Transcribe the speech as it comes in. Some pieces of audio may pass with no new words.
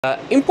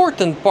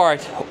Important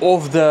part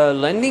of the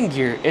landing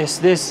gear is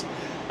this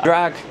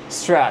drag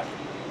strap,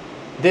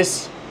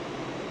 this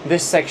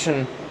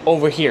section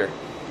over here,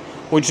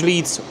 which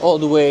leads all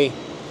the way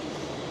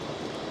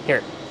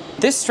here.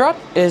 This strap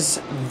is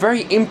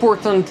very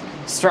important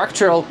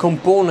structural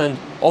component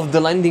of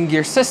the landing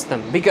gear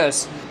system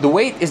because the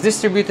weight is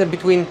distributed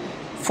between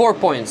 4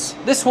 points.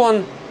 This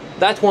one,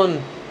 that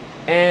one,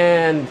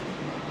 and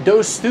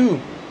those two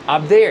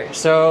up there.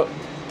 So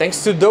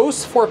thanks to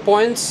those 4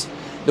 points,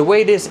 the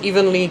weight is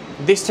evenly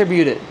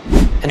distributed.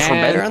 And for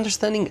better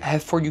understanding, I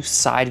have for you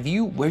side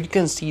view where you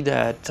can see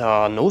that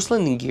nose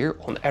landing gear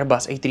on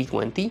Airbus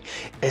A320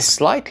 is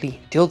slightly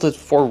tilted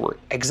forward,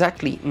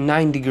 exactly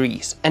 9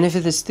 degrees. And if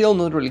it is still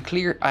not really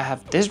clear, I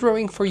have this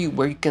drawing for you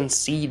where you can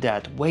see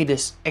that weight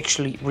is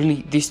actually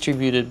really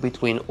distributed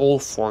between all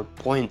 4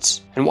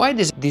 points. And why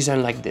is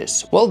designed like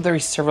this? Well, there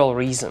is several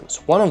reasons.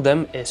 One of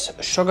them is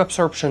shock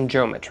absorption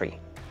geometry.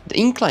 The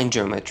incline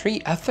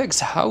geometry affects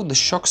how the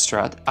shock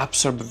strut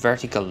absorbs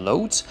vertical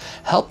loads,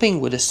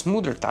 helping with the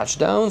smoother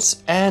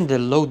touchdowns and the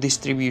load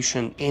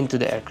distribution into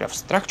the aircraft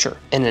structure.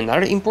 And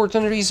another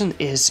important reason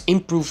is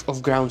improve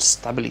of ground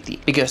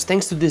stability, because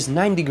thanks to this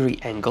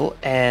 9-degree angle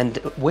and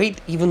weight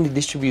evenly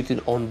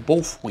distributed on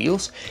both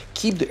wheels,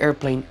 keep the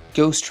airplane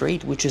go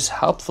straight, which is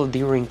helpful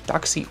during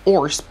taxi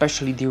or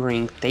especially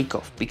during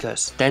takeoff,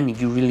 because then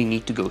you really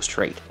need to go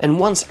straight. And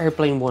once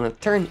airplane wanna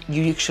turn,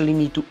 you actually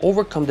need to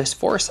overcome this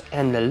force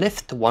and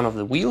lift one of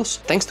the wheels,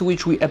 thanks to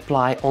which we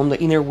apply on the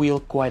inner wheel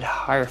quite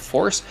higher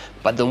force,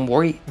 but don't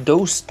worry,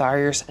 those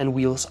tires and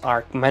wheels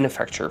are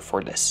manufactured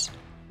for this.